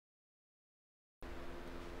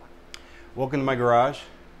Welcome to my garage.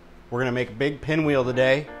 We're going to make a big pinwheel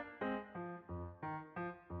today.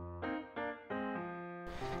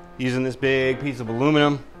 Using this big piece of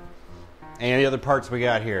aluminum and the other parts we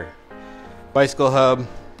got here. Bicycle hub,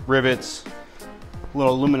 rivets, a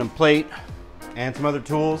little aluminum plate, and some other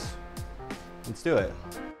tools. Let's do it.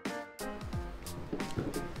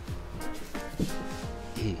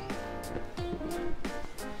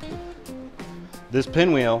 This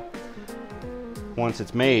pinwheel, once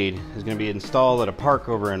it's made, is going to be installed at a park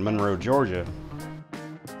over in Monroe, Georgia.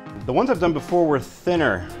 The ones I've done before were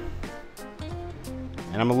thinner,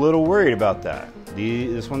 and I'm a little worried about that.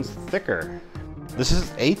 This one's thicker. This is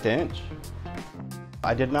 1/8 inch.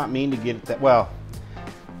 I did not mean to get it that, well,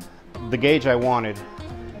 the gauge I wanted,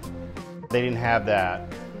 they didn't have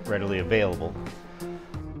that readily available.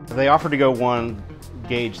 They offered to go 1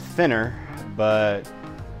 gauge thinner, but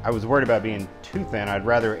I was worried about being too thin. I'd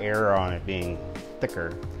rather err on it being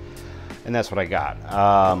thicker, and that's what I got.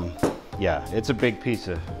 Yeah, it's a big piece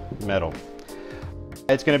of metal.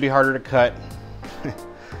 It's going to be harder to cut,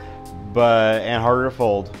 and harder to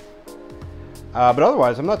fold. But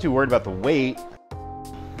otherwise, I'm not too worried about the weight.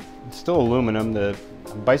 It's still aluminum. The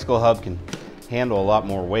bicycle hub can handle a lot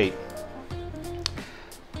more weight.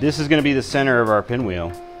 This is going to be the center of our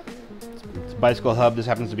pinwheel. It's a bicycle hub. This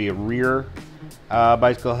happens to be a rear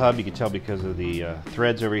bicycle hub. You can tell because of the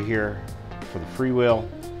threads over here for the freewheel.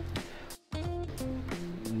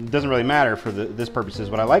 It doesn't really matter for this purposes.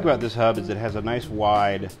 What I like about this hub is it has a nice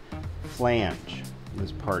wide flange,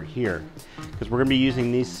 this part here, because we're going to be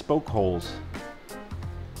using these spoke holes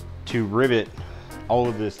to rivet all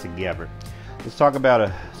of this together. Let's talk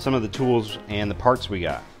about some of the tools and the parts we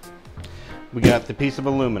got. We got the piece of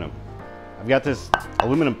aluminum. I've got this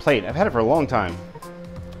aluminum plate. I've had it for a long time.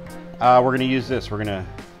 We're going to use this. We're going to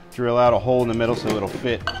drill out a hole in the middle so it'll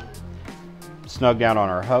fit snug down on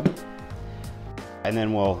our hub, and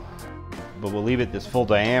then we'll leave it this full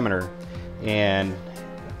diameter, and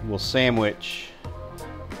we'll sandwich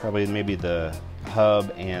probably maybe the hub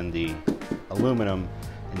and the aluminum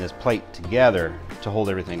in this plate together to hold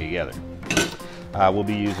everything together. We'll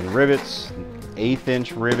be using rivets, 1/8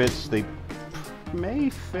 inch rivets. They may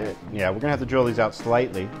fit. Yeah, we're gonna have to drill these out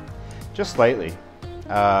slightly, just slightly.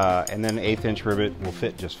 And then 1/8 inch rivet will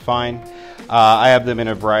fit just fine. I have them in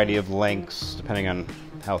a variety of lengths depending on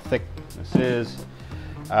how thick this is.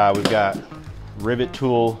 We've got rivet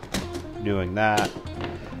tool doing that.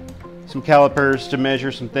 Some calipers to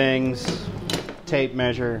measure some things, tape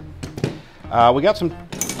measure. We got some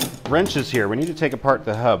wrenches here. We need to take apart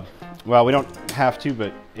the hub. Well, we don't have to,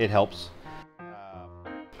 but it helps.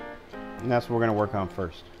 And that's what we're going to work on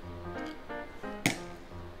first.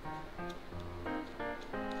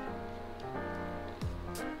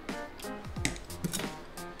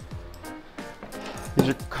 These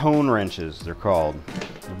are cone wrenches, they're called.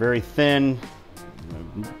 They're very thin,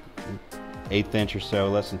 1/8 inch or so,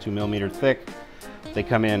 less than 2 millimeter thick. They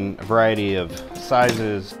come in a variety of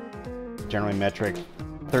sizes, generally metric.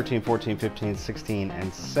 13, 14, 15, 16,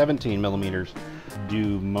 and 17 millimeters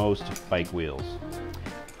do most bike wheels.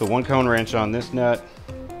 Put 1 cone wrench on this nut,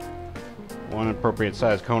 1 appropriate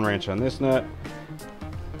size cone wrench on this nut,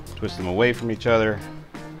 twist them away from each other,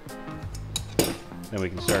 then we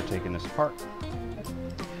can start taking this apart.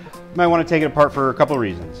 You might want to take it apart for a couple of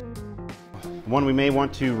reasons. One, we may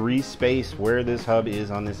want to respace where this hub is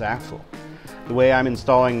on this axle. The way I'm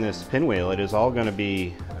installing this pinwheel, it is all going to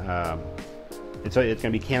be it's going to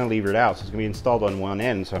be cantilevered out, so it's going to be installed on one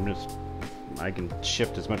end, so I can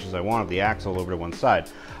shift as much as I want of the axle over to one side.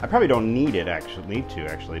 I probably don't need to,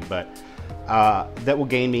 but that will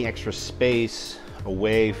gain me extra space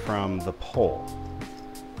away from the pole.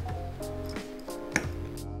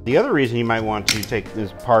 The other reason you might want to take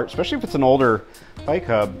this apart, especially if it's an older bike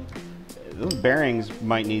hub, those bearings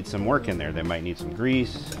might need some work in there. They might need some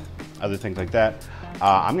grease, other things like that.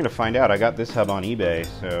 I'm going to find out. I got this hub on eBay,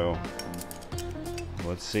 so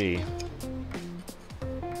let's see.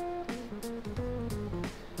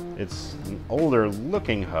 It's an older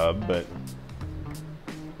looking hub, but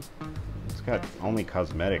it's got only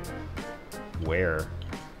cosmetic wear.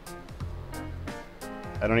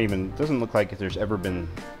 It doesn't look like there's ever been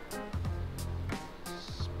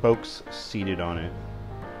spokes seated on it.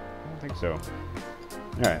 I don't think so.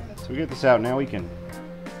 Alright, so we get this out. Now we can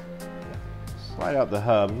slide out the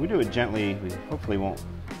hub. If we do it gently, we hopefully won't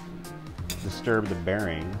disturb the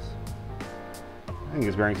bearings. I think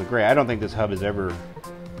these bearings look great. I don't think this hub has ever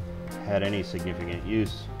had any significant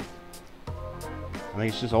use. I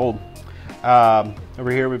think it's just old.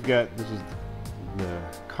 Over here we've got, this is the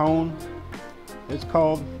cone, it's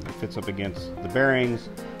called. It fits up against the bearings,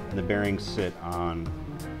 and the bearings sit on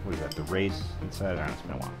what is that, the race inside? I don't know, it's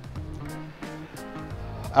been a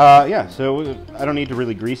while. Yeah, so I don't need to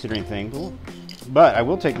really grease it or anything, but I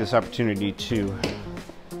will take this opportunity to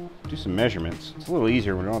do some measurements. It's a little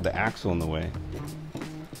easier when we don't have the axle in the way.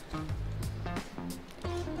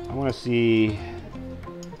 I want to see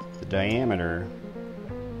the diameter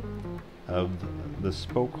of the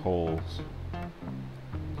spoke holes.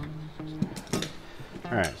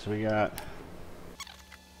 Alright, so we got...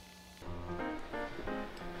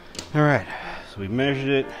 Alright, so we measured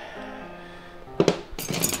it.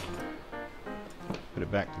 Put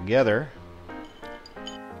it back together.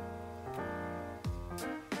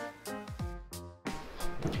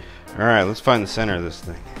 Alright, let's find the center of this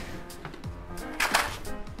thing.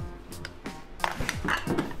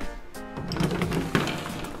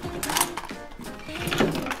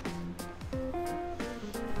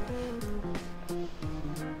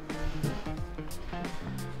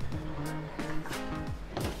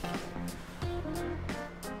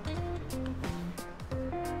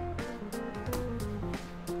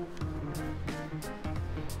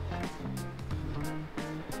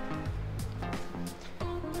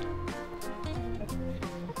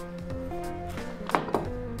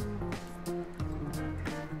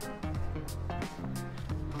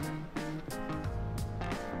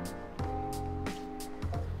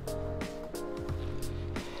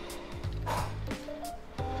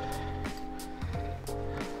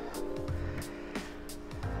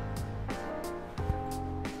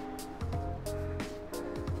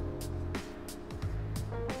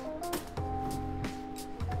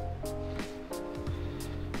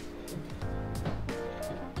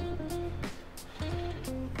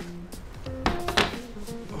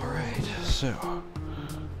 So,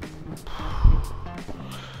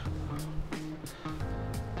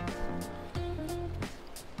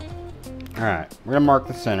 alright, we're going to mark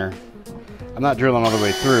the center. I'm not drilling all the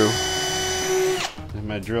way through. I'm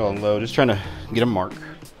going to drill on low, just trying to get a mark.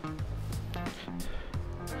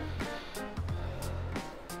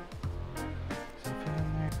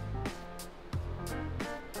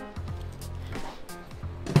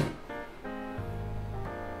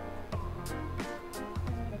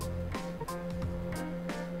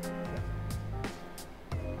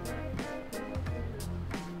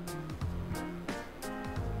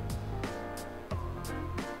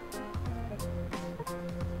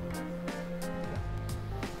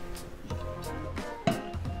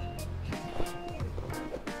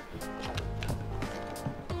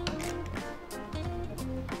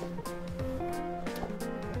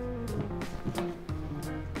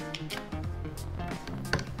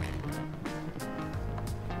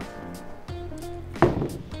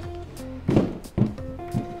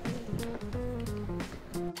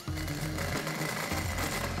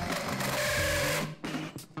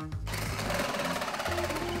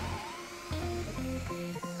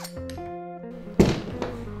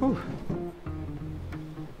 Whew.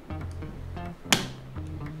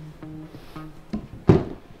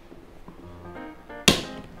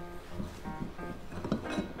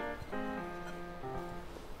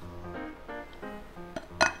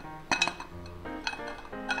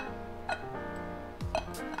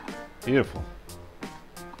 Beautiful.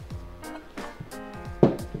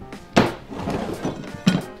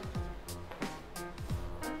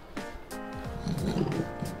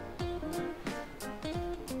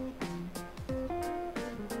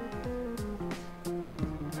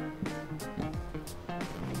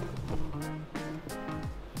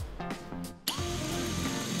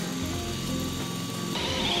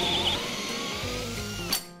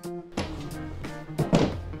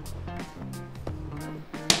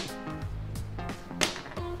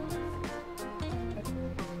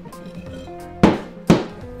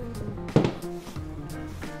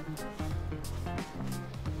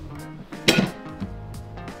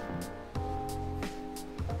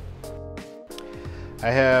 I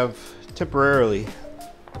have temporarily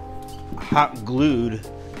hot glued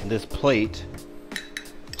this plate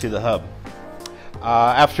to the hub.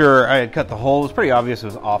 After I had cut the hole, it was pretty obvious it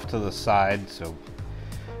was off to the side, so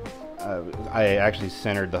I actually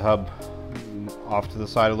centered the hub off to the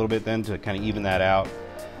side a little bit then to kind of even that out.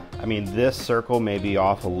 I mean, this circle may be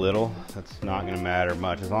off a little. That's not going to matter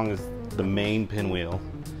much. As long as the main pinwheel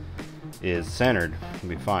is centered, it'll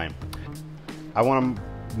be fine. I want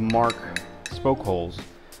to mark spoke holes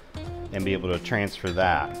and be able to transfer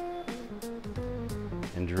that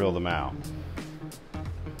and drill them out.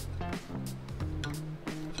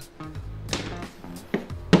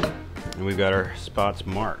 And we've got our spots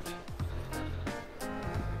marked.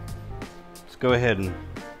 Let's go ahead and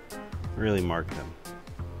really mark them.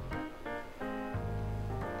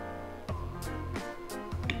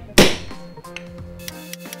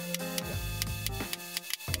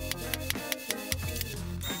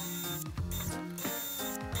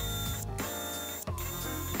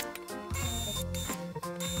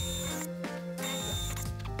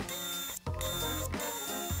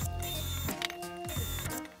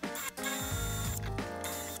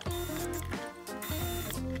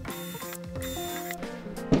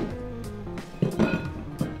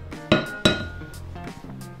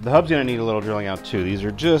 The hub's gonna need a little drilling out too. These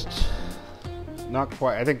are just not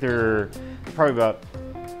quite, I think they're probably about,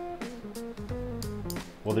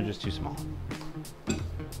 well, they're just too small.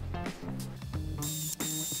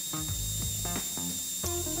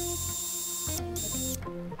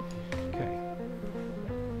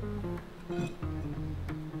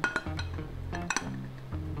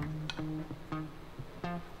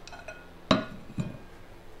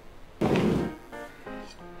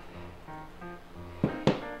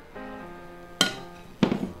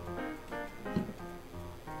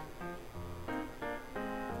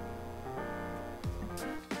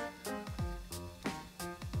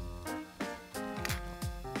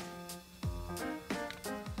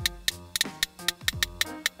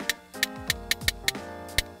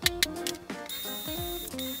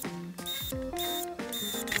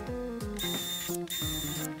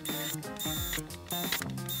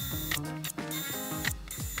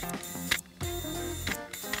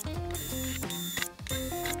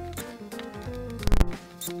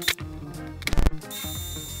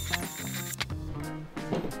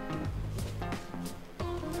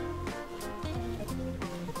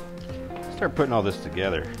 Start putting all this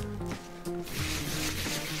together.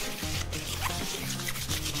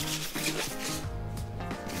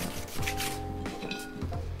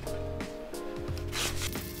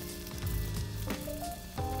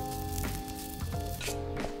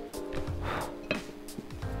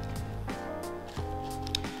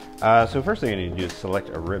 So first thing I need to do is select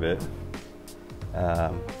a rivet.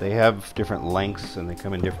 They have different lengths and they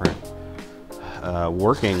come in different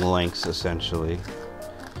working lengths essentially.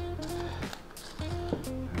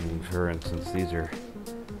 For instance, these are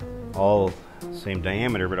all same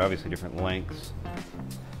diameter, but obviously different lengths.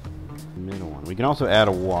 The middle one. We can also add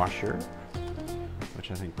a washer,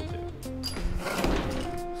 which I think we'll do.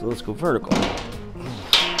 So let's go vertical.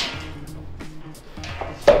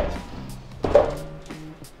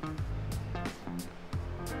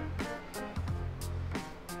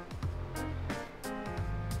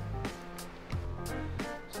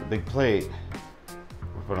 So the big plate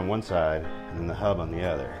we'll put on one side and then the hub on the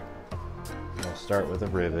other. I'll start with a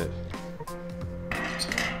rivet.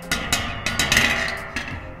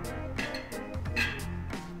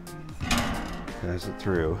 Pass it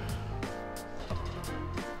through.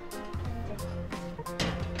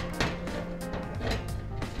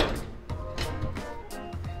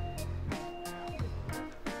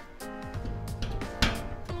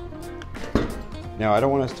 Now I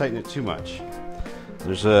don't want to tighten it too much.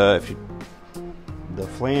 There's the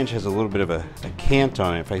flange has a little bit of a cant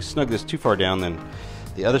on it. If I snug this too far down, then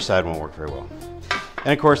the other side won't work very well.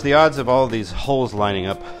 And of course, the odds of all of these holes lining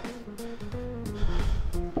up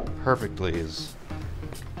perfectly is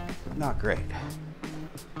not great.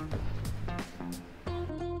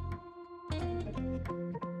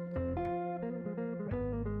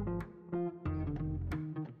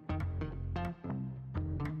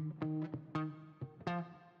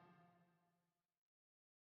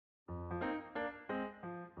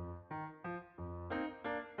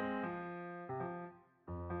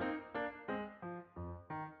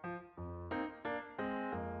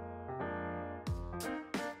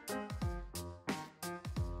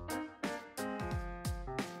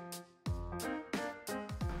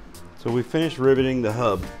 So we finished riveting the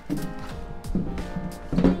hub.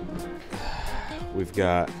 We've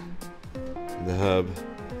got the hub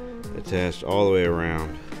attached all the way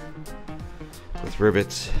around with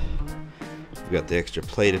rivets. We've got the extra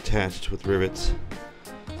plate attached with rivets.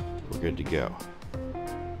 We're good to go.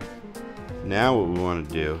 Now what we want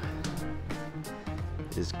to do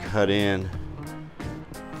is cut in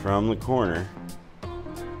from the corner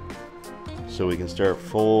so we can start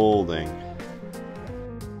folding.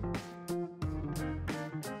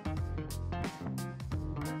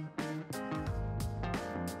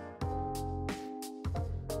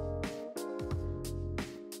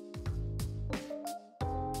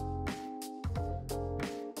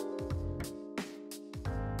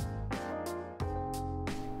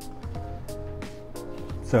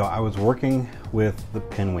 So I was working with the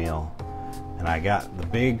pinwheel and I got the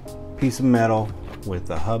big piece of metal with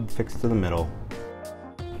the hub fixed to the middle,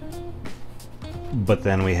 but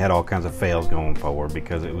then we had all kinds of fails going forward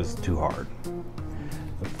because it was too hard.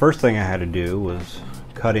 The first thing I had to do was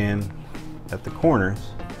cut in at the corners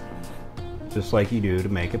just like you do to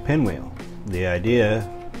make a pinwheel. The idea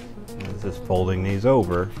is just folding these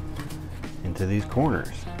over into these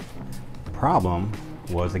corners. The problem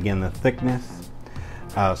was, again, the thickness.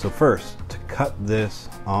 So first, to cut this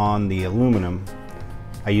on the aluminum,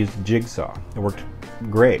 I used a jigsaw. It worked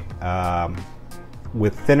great.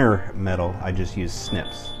 With thinner metal, I just used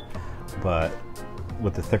snips. But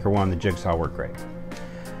with the thicker one, the jigsaw worked great.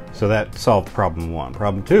 So that solved problem one.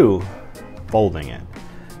 Problem two, folding it.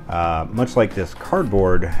 Much like this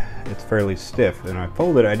cardboard, it's fairly stiff, and I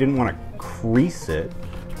folded it. I didn't want to crease it.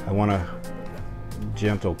 I want a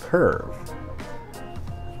gentle curve.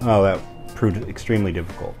 Oh, that proved extremely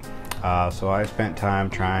difficult. So I spent time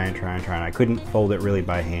trying. I couldn't fold it really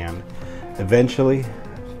by hand. Eventually,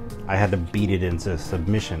 I had to beat it into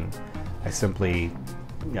submission. I simply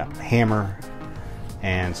got a hammer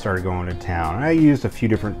and started going to town. I used a few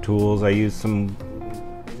different tools. I used some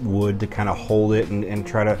wood to kind of hold it and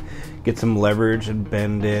try to get some leverage and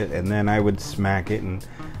bend it, and then I would smack it, and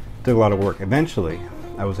did a lot of work. Eventually,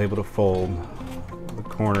 I was able to fold the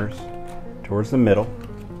corners towards the middle,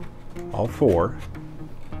 all four,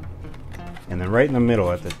 and then right in the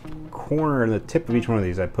middle at the corner and the tip of each one of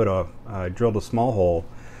these, I put drilled a small hole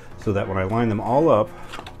so that when I lined them all up,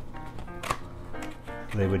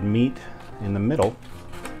 they would meet in the middle.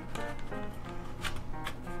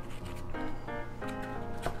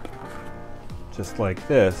 Just like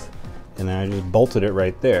this, and then I just bolted it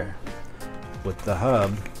right there, with the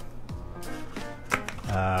hub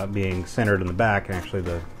being centered in the back, and actually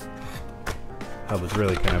the hub was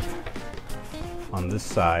really kind of on this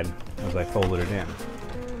side as I folded it in.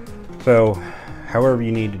 So, however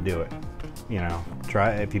you need to do it, you know,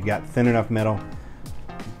 try, if you've got thin enough metal,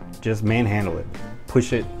 just manhandle it,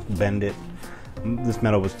 push it, bend it. This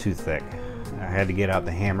metal was too thick. I had to get out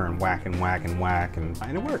the hammer and whack and whack and whack, and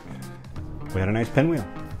it worked. We had a nice pinwheel.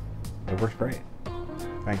 It works great.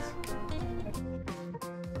 Thanks.